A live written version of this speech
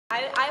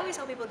I always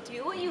tell people,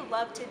 do what you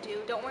love to do.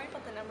 Don't worry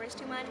about the numbers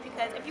too much,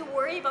 because if you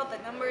worry about the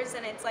numbers,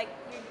 then it's like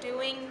you're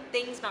doing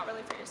things not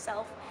really for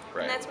yourself.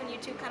 Right. And that's when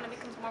YouTube kind of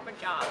becomes more of a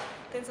job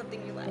than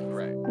something you like.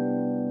 Right.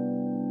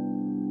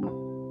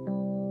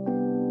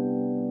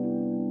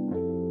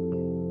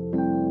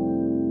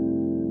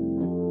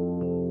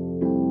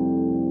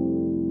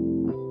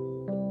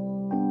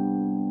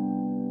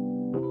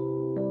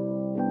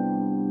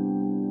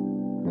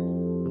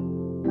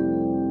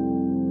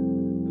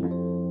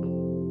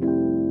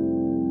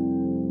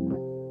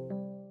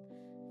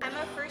 I'm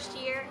a first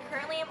year.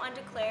 Currently I'm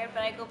undeclared,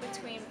 but I go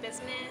between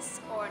business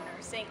or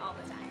nursing all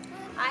the time.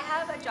 I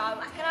have a job.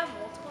 I could have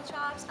multiple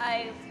jobs.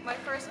 My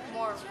first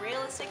more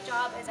realistic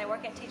job is I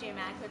work at TJ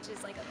Maxx, which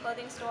is like a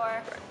clothing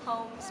store,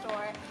 home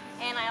store,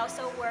 and I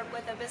also work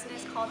with a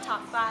business called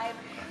Top 5.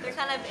 They're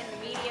kind of in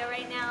the media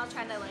right now,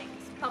 trying to like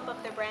pump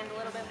up their brand a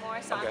little bit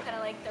more, so I'm kind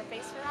of like their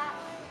face for that.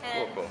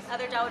 And Cool.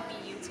 other job would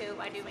be YouTube.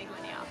 I do make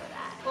money off of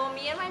that. Well,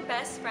 me and my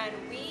best friend,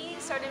 we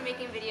started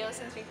making videos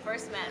since we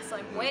first met. So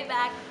like way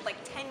back, like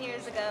 10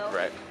 years ago,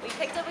 Right. we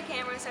picked up a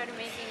camera and started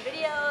making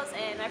videos,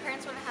 and my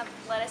parents wouldn't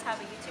let us have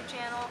a YouTube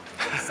channel.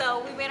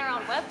 So we made our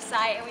own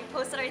website and we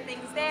posted our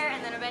things there,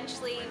 and then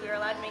eventually we were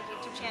allowed to make a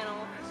YouTube channel,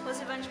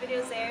 posted a bunch of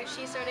videos there.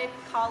 She started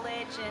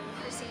college and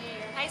her senior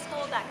year in high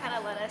school. That kind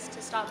of led us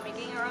to stop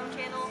making our own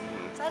channel.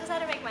 So I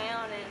decided to make my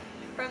own, and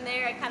from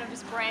there I kind of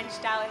just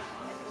branched out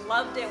and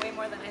loved it way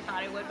more than I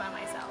thought I would by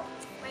myself.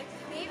 My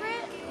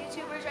favorite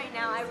YouTubers right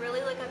now, I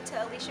really look up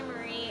to Alicia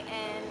Marie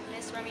and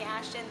Miss Remy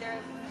Ashton.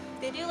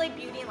 They do like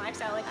beauty and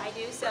lifestyle like I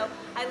do, so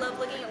I love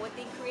looking at what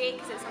they create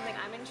because it's something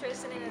I'm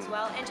interested in as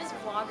well. And just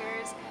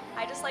vloggers,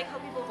 I just like how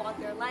people vlog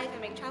their life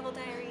and make travel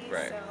diaries.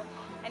 Right. So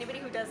anybody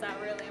who does that,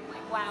 really, I'm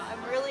like, wow,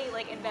 I'm really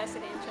like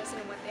invested and interested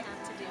in what they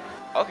have to do.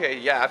 Okay,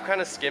 yeah, I've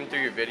kind of skimmed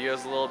through your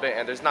videos a little bit,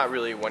 and there's not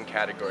really one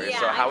category. Yeah,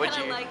 so how I would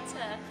kind you? of like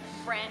to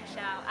branch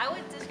out. I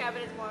would describe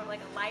it as more of like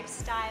a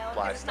lifestyle.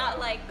 It's not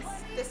like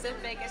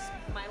specific. It's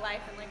my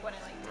life and like what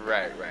I like to do.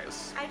 Right.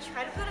 I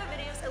try to put out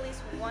videos at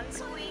least once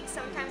a week.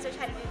 Sometimes I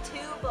try to do 2,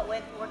 but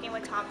with working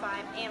with Top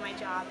 5 and my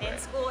job and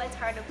school, it's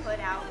hard to put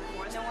out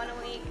more than 1 a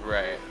week.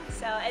 Right.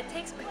 So it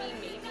takes me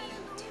maybe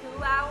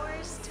 2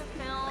 hours to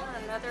film,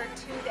 another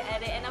 2 to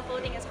edit, and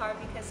uploading is hard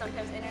because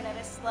sometimes internet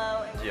is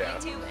slow, and with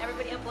YouTube,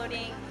 everybody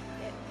uploading,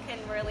 it can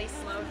really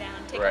slow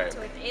down. Take up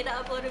to a day to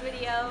upload a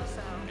video.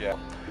 So yeah.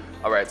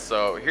 All right,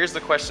 so here's the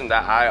question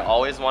that I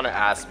always want to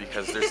ask,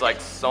 because there's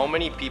like so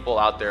many people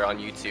out there on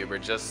YouTube or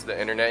just the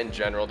internet in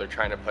general. They're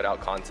trying to put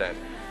out content,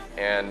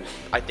 and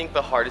I think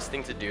the hardest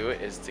thing to do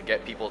is to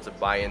get people to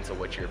buy into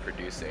what you're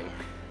producing,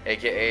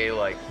 aka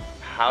like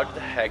how the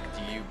heck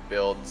do you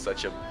build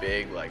such a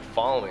big like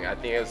following? I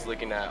think I was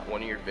looking at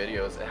one of your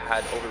videos, it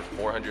had over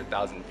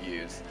 400,000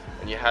 views,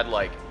 and you had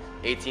like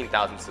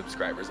 18,000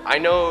 subscribers. I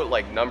know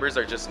like numbers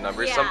are just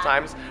numbers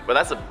sometimes, but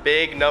that's a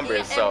big number.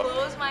 Yeah, so it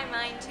blows my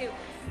mind too.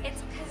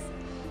 It's because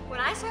when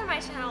I started my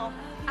channel,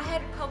 I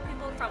had a couple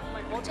people from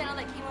my old channel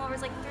that came over. It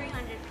was like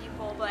 300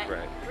 people, but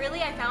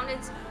really I found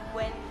it's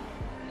when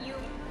you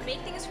make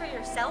things for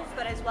yourself,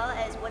 but as well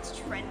as what's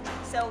trending.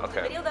 So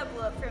the video that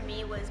blew up for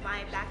me was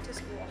my back to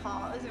school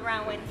haul. It was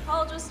around when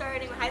college was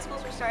starting, when high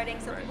schools were starting,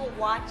 so people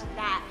watched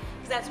that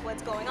because that's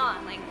what's going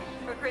on. Like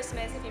for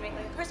Christmas, if you make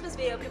like a Christmas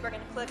video, people are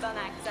going to click on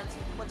that because that's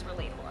what's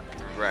relatable at the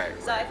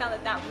time. So I found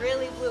that that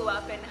really blew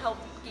up and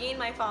helped gain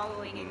my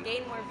following and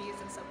gain more views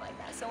and stuff like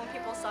that. So when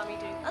people saw me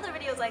doing other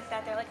videos like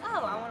that, they're like,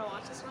 oh, I want to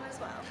watch this one as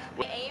well.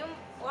 The aim,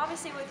 well,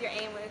 obviously with your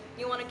aim,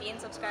 you want to gain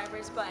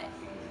subscribers, but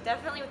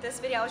definitely with this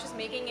video, I was just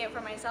making it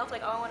for myself.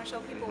 Like, oh, I want to show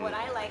people what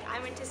I like.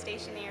 I'm into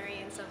stationery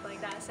and stuff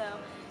like that. So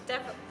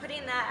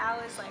putting that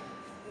out was like,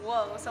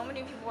 whoa, so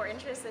many people were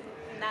interested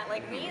in that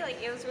like me.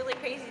 Like, it was really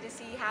crazy to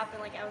see happen.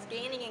 Like, I was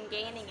gaining and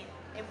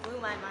it blew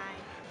my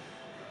mind.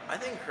 I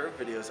think her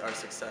videos are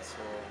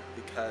successful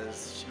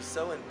because she's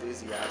so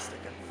enthusiastic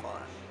and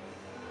fun.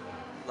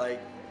 Like,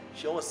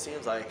 she almost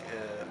seems like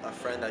a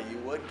friend that you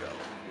would go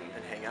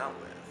and hang out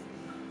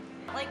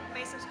with. Like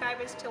my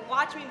subscribers to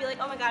watch me and be like,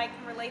 oh my god, I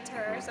can relate to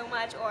her so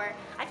much, or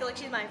I feel like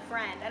she's my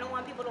friend. I don't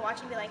want people to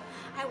watch and be like,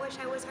 I wish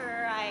I was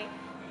her, I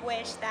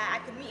wish that I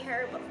could meet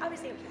her. But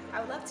obviously I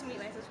would love to meet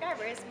my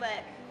subscribers,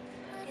 but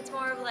it's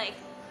more of like,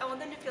 I want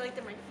them to feel like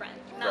they're my friend,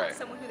 not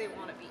someone who they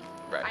want to be.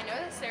 I know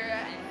that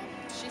Sarah, and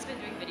she's been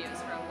doing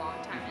videos for a long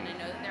time, and I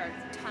know that they're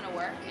a ton of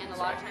work, and a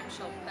lot of times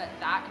she'll put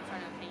that in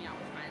front of hanging out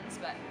with friends,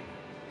 but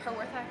her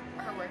work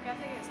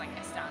ethic is like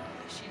astounding.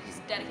 She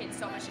just dedicates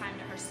so much time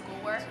to her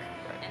schoolwork,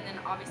 and then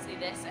obviously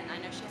this, and I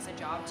know she has a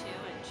job too,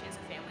 and she has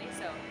a family,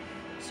 so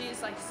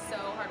she's like so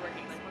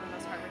hardworking, like one of the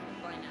most hardworking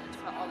people I know, to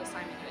put all this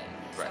time into it,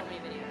 so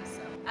many videos.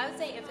 So I would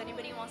say if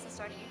anybody wants to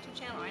start a YouTube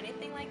channel or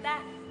anything like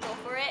that, go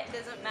for it. It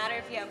doesn't matter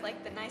if you have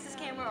like the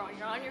nicest camera, or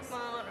you're on your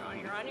phone, or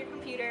you're on your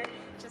computer.